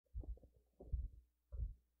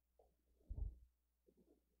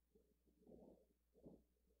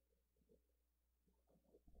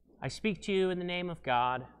I speak to you in the name of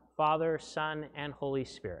God, Father, Son, and Holy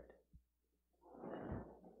Spirit.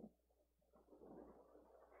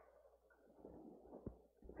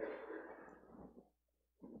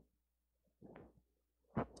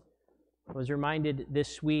 I was reminded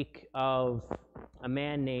this week of a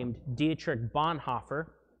man named Dietrich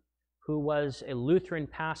Bonhoeffer, who was a Lutheran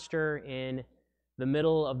pastor in the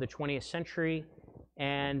middle of the 20th century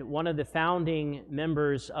and one of the founding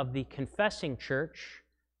members of the Confessing Church,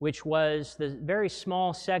 which was the very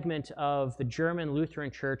small segment of the German Lutheran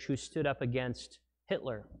Church who stood up against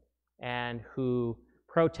Hitler and who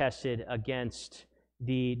protested against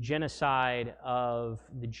the genocide of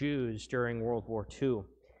the Jews during World War II.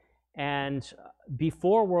 And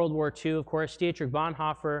before World War II, of course, Dietrich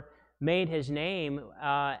Bonhoeffer made his name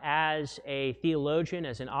as a theologian,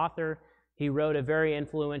 as an author. He wrote a very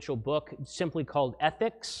influential book simply called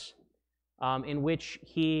Ethics, in which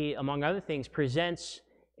he, among other things, presents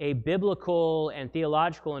a biblical and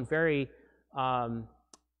theological and very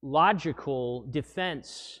logical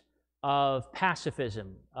defense of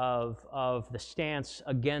pacifism, of the stance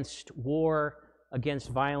against war, against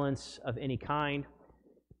violence of any kind.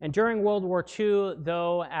 And during World War II,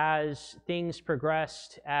 though, as things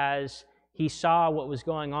progressed, as he saw what was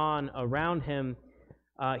going on around him,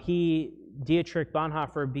 Dietrich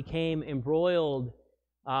Bonhoeffer, became embroiled,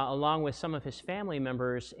 along with some of his family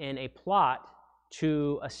members, in a plot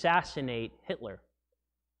to assassinate Hitler.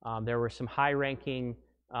 There were some high-ranking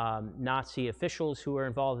Nazi officials who were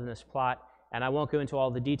involved in this plot, and I won't go into all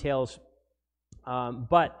the details,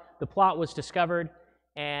 but the plot was discovered,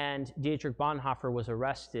 and Dietrich Bonhoeffer was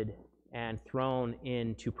arrested and thrown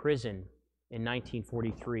into prison in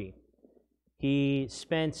 1943. He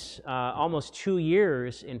spent almost 2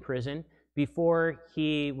 years in prison before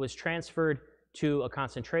he was transferred to a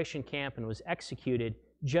concentration camp and was executed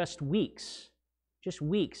just weeks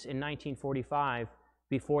in 1945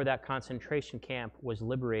 before that concentration camp was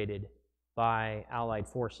liberated by Allied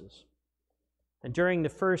forces. And during the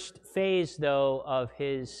first phase, though, of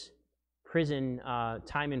his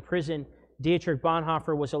time in prison, Dietrich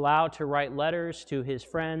Bonhoeffer was allowed to write letters to his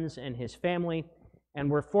friends and his family, and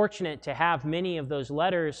we're fortunate to have many of those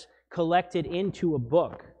letters collected into a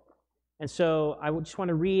book. And so I just want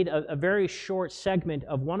to read a very short segment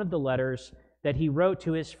of one of the letters that he wrote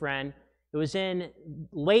to his friend. It was in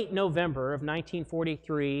late November of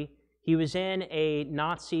 1943. He was in a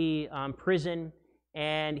Nazi prison,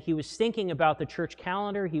 and he was thinking about the church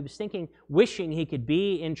calendar. He was wishing he could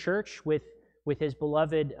be in church with his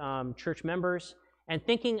beloved church members, and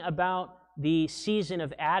thinking about the season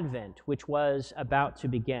of Advent, which was about to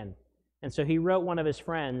begin. And so he wrote one of his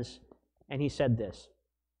friends, and he said this: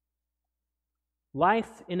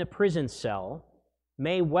 "Life in a prison cell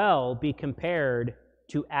may well be compared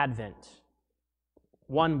to Advent.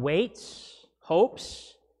 One waits,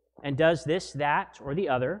 hopes, and does this, that, or the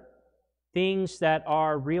other, things that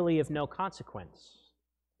are really of no consequence.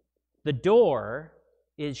 The door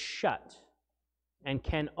is shut and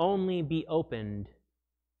can only be opened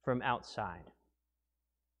from outside."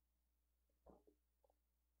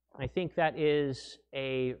 I think that is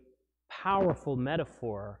a powerful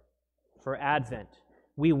metaphor for Advent.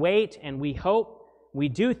 We wait and we hope, we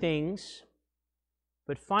do things,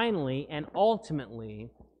 but finally and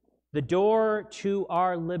ultimately, the door to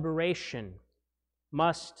our liberation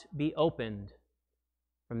must be opened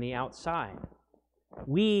from the outside.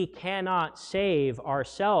 We cannot save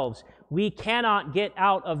ourselves. We cannot get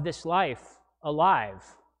out of this life alive,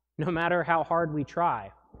 no matter how hard we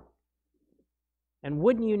try. And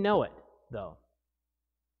wouldn't you know it, though,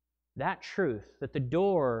 that truth, that the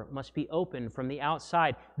door must be opened from the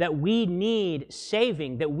outside, that we need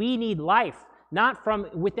saving, that we need life, not from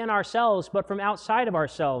within ourselves, but from outside of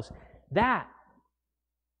ourselves, that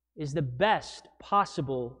is the best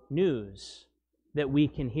possible news that we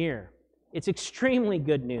can hear. It's extremely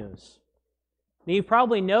good news. Now, you've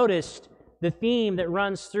probably noticed the theme that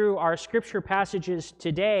runs through our scripture passages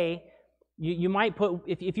today. You might put,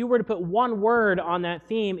 if you were to put one word on that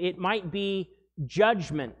theme, it might be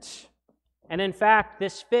judgment. And in fact,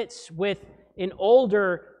 this fits with an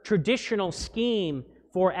older traditional scheme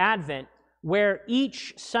for Advent, where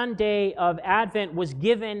each Sunday of Advent was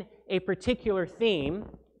given a particular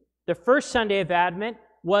theme. The first Sunday of Advent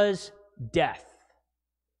was death.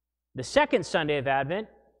 The second Sunday of Advent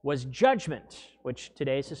was judgment, which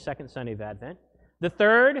today is the second Sunday of Advent. The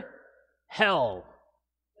third, hell.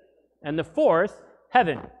 And the fourth,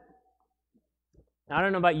 heaven. Now, I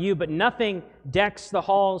don't know about you, but nothing decks the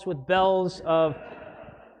halls with bells of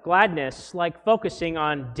gladness like focusing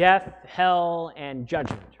on death, hell, and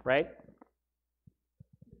judgment, right?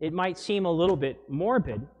 It might seem a little bit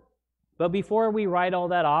morbid, But before we write all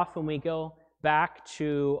that off and we go back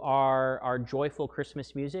to our joyful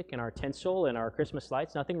Christmas music and our tinsel and our Christmas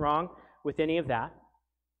lights, nothing wrong with any of that.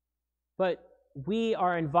 But we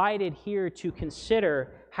are invited here to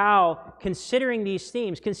consider how considering these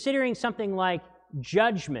themes, considering something like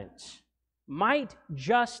judgment, might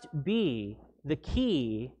just be the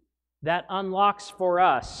key that unlocks for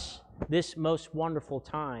us this most wonderful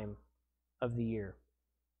time of the year.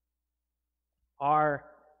 Our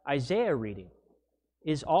Isaiah reading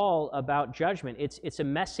is all about judgment. It's a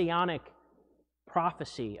messianic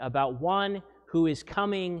prophecy about one who is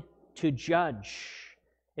coming to judge.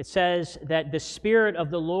 It says that the Spirit of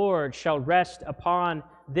the Lord shall rest upon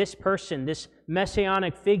this person, this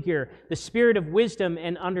messianic figure, the Spirit of wisdom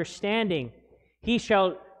and understanding. He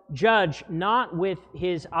shall judge not with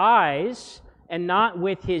his eyes and not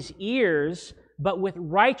with his ears, but with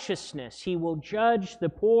righteousness. He will judge the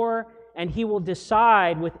poor, and he will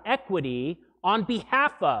decide with equity on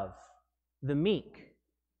behalf of the meek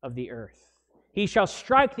of the earth. He shall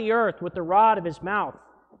strike the earth with the rod of his mouth,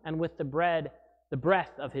 and with the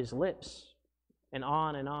breath of his lips, and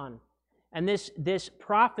on and on. And this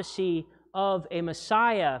prophecy of a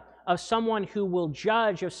Messiah, of someone who will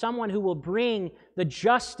judge, of someone who will bring the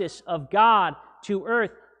justice of God to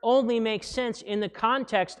earth, only makes sense in the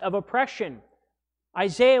context of oppression.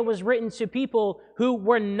 Isaiah was written to people who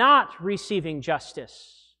were not receiving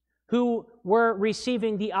justice, who were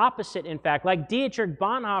receiving the opposite, in fact, like Dietrich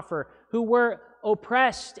Bonhoeffer, who were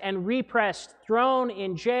oppressed and repressed, thrown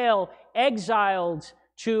in jail, exiled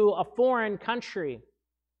to a foreign country.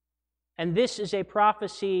 And this is a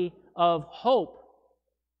prophecy of hope,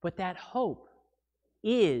 but that hope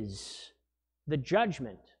is the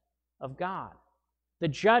judgment of God. The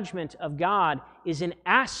judgment of God is an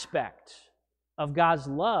aspect of God's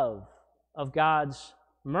love, of God's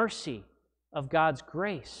mercy, of God's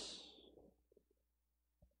grace.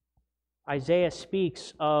 Isaiah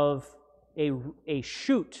speaks of a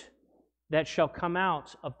shoot that shall come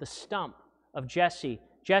out of the stump of Jesse.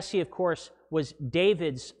 Jesse, of course, was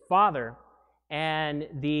David's father, and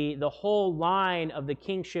the whole line of the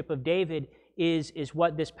kingship of David is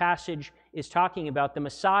what this passage is talking about. The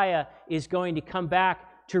Messiah is going to come back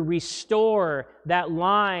to restore that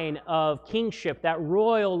line of kingship, that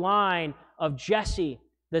royal line of Jesse,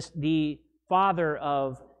 the father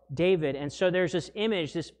of David. And so there's this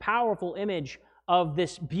image, this powerful image of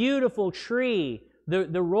this beautiful tree,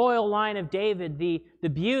 the royal line of David, the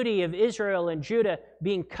beauty of Israel and Judah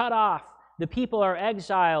being cut off. The people are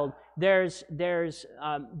exiled. There's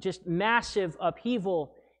just massive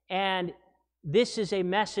upheaval. And this is a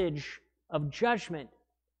message of judgment,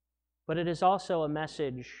 but it is also a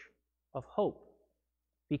message of hope,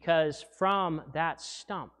 because from that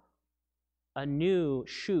stump, a new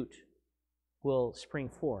shoot will spring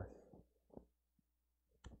forth.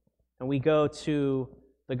 And we go to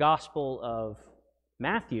the Gospel of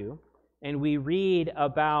Matthew, and we read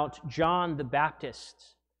about John the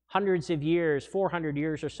Baptist. Hundreds of years, 400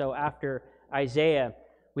 years or so after Isaiah,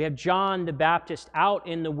 we have John the Baptist out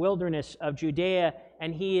in the wilderness of Judea,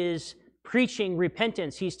 and he is preaching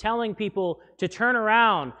repentance. He's telling people to turn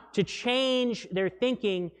around, to change their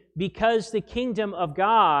thinking, because the kingdom of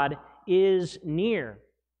God is near.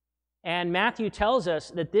 And Matthew tells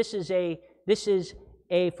us that this is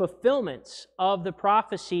a fulfillment of the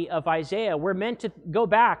prophecy of Isaiah. We're meant to go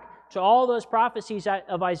back to all those prophecies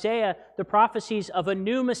of Isaiah, the prophecies of a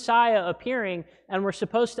new Messiah appearing, and we're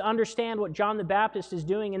supposed to understand what John the Baptist is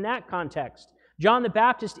doing in that context. John the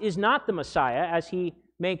Baptist is not the Messiah, as he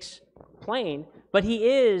makes plain, but he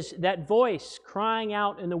is that voice crying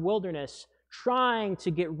out in the wilderness, trying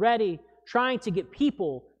to get ready, trying to get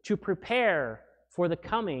people to prepare for the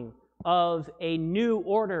coming of a new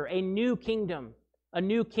order, a new kingdom, a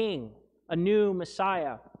new king, a new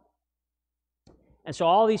Messiah. And so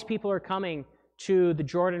all these people are coming to the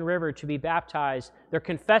Jordan River to be baptized. They're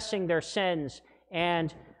confessing their sins,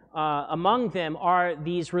 and among them are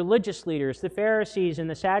these religious leaders, the Pharisees and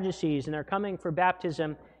the Sadducees, and they're coming for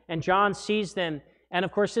baptism, and John sees them. And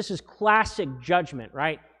of course, this is classic judgment,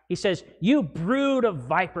 right? He says, "You brood of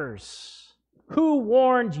vipers, who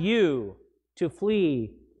warned you to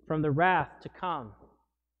flee from the wrath to come?"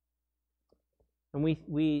 And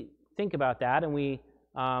we think about that, and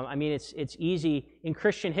it's easy in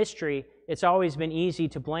Christian history. It's always been easy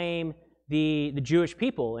to blame the Jewish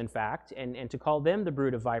people, in fact, and to call them the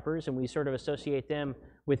brood of vipers, and we sort of associate them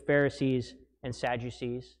with Pharisees and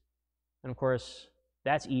Sadducees. And of course,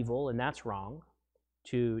 that's evil and that's wrong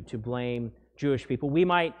to blame Jewish people. We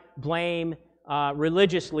might blame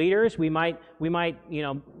religious leaders. We might, you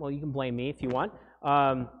can blame me if you want.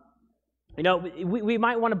 You know, we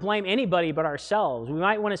might want to blame anybody but ourselves. We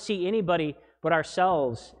might want to see anybody but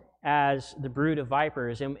ourselves as the brood of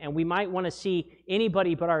vipers. And we might want to see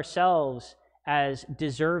anybody but ourselves as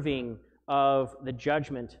deserving of the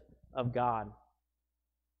judgment of God.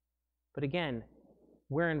 But again,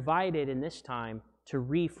 we're invited in this time to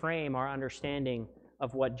reframe our understanding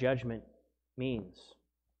of what judgment means.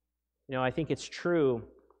 You know, I think it's true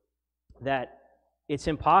that it's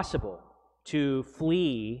impossible to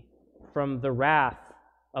flee from the wrath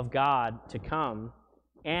of God to come,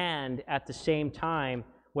 and at the same time,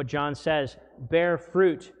 what John says, bear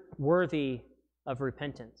fruit worthy of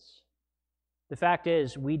repentance. The fact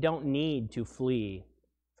is, we don't need to flee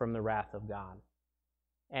from the wrath of God.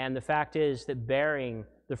 And the fact is that bearing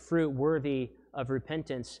the fruit worthy of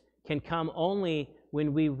repentance can come only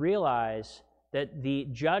when we realize that the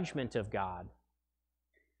judgment of God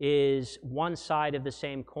is one side of the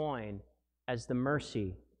same coin as the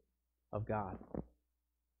mercy of God.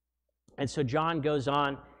 And so John goes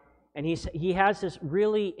on, and he has this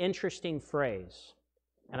really interesting phrase,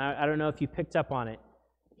 and I don't know if you picked up on it.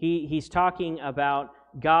 He's talking about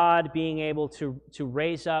God being able to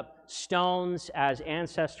raise up stones as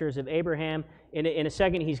ancestors of Abraham. In a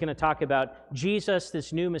second, he's going to talk about Jesus,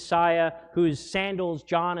 this new Messiah, whose sandals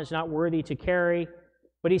John is not worthy to carry.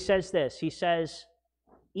 But he says this, he says,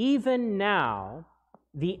 even now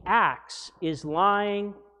the axe is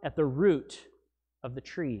lying at the root of the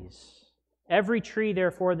trees. Every tree,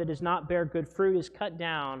 therefore, that does not bear good fruit is cut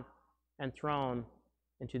down and thrown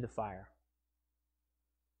into the fire.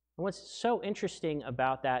 And what's so interesting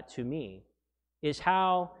about that to me is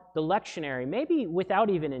how the lectionary, maybe without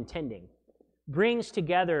even intending, brings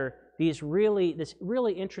together this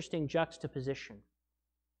really interesting juxtaposition.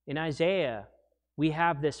 In Isaiah, we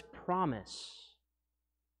have this promise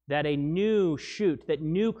that a new shoot, that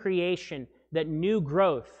new creation, that new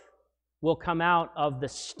growth will come out of the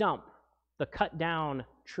stump, the cut down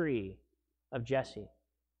tree of Jesse.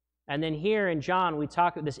 And then here in John, we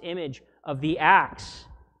talk about this image of the axe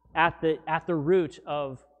at the root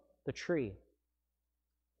of the tree.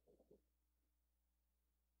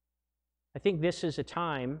 I think this is a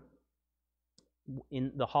time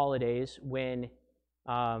in the holidays when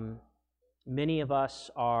many of us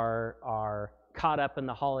are caught up in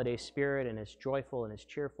the holiday spirit and is joyful and is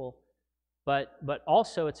cheerful. But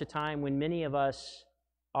also it's a time when many of us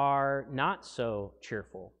are not so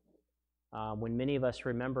cheerful. When many of us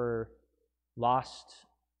remember lost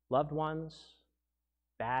loved ones,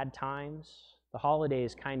 bad times. The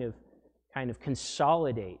holidays kind of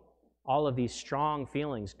consolidate all of these strong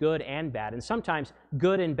feelings, good and bad, and sometimes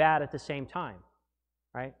good and bad at the same time,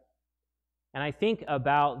 right? And I think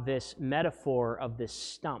about this metaphor of this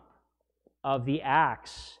stump, of the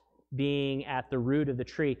axe being at the root of the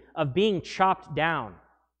tree, of being chopped down,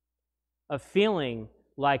 of feeling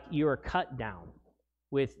like you are cut down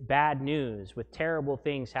with bad news, with terrible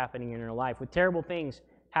things happening in your life, with terrible things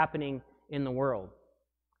happening in the world.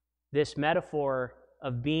 This metaphor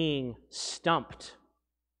of being stumped.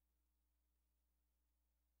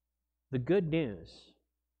 The good news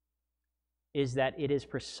is that it is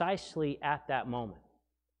precisely at that moment,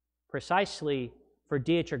 precisely for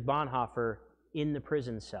Dietrich Bonhoeffer in the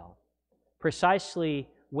prison cell, precisely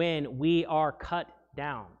when we are cut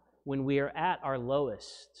down, when we are at our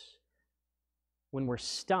lowest, when we're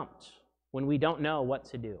stumped, when we don't know what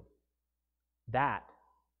to do. That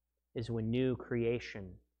is when new creation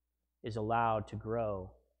is allowed to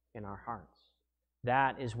grow in our hearts.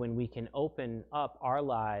 That is when we can open up our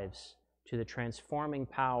lives to the transforming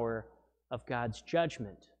power of God's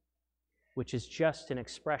judgment, which is just an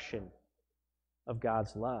expression of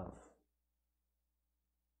God's love.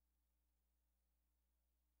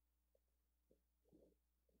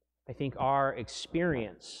 I think our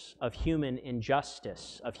experience of human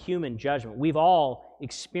injustice, of human judgment, we've all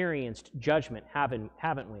experienced judgment,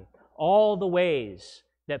 haven't we? All the ways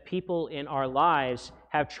that people in our lives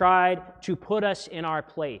have tried to put us in our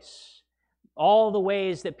place. All the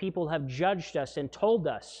ways that people have judged us and told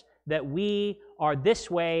us that we are this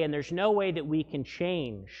way and there's no way that we can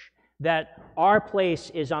change, that our place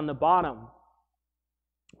is on the bottom.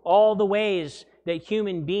 All the ways that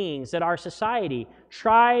human beings, that our society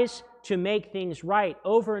tries to make things right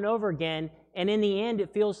over and over again, and in the end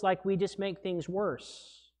it feels like we just make things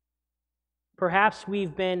worse. Perhaps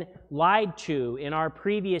we've been lied to in our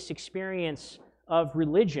previous experience of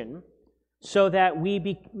religion so that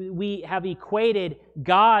we have equated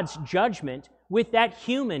God's judgment with that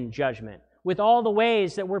human judgment, with all the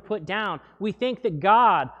ways that we're put down. We think that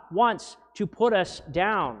God wants to put us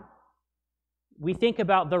down. We think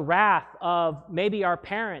about the wrath of maybe our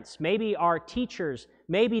parents, maybe our teachers,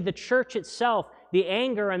 maybe the church itself, the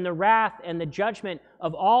anger and the wrath and the judgment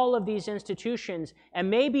of all of these institutions, and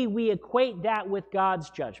maybe we equate that with God's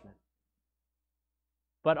judgment.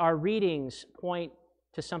 But our readings point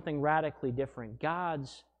to something radically different.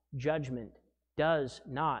 God's judgment does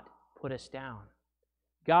not put us down.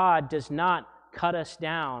 God does not cut us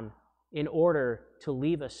down in order to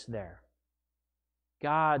leave us there.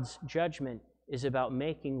 God's judgment is about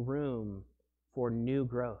making room for new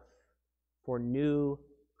growth, for new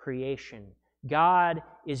creation. God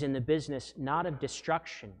is in the business not of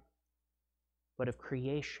destruction, but of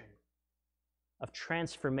creation, of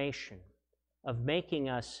transformation, of making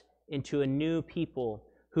us into a new people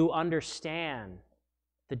who understand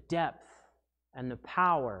the depth and the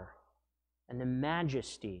power and the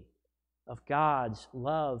majesty of God's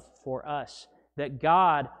love for us, that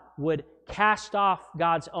God would cast off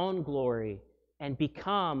God's own glory and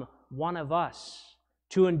become one of us,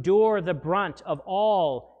 to endure the brunt of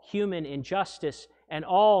all human injustice and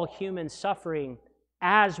all human suffering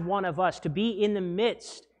as one of us, to be in the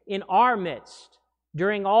midst, in our midst,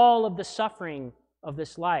 during all of the suffering of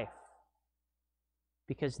this life.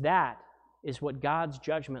 Because that is what God's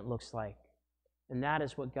judgment looks like, and that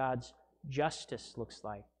is what God's justice looks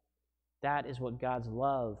like. That is what God's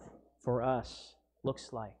love for us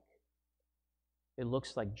looks like. It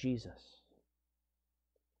looks like Jesus.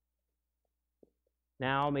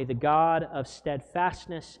 Now may the God of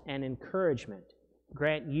steadfastness and encouragement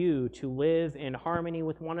grant you to live in harmony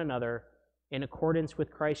with one another in accordance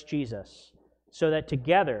with Christ Jesus, so that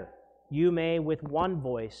together you may with one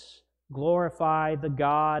voice glorify the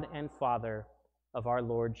God and Father of our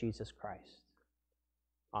Lord Jesus Christ.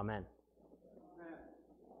 Amen.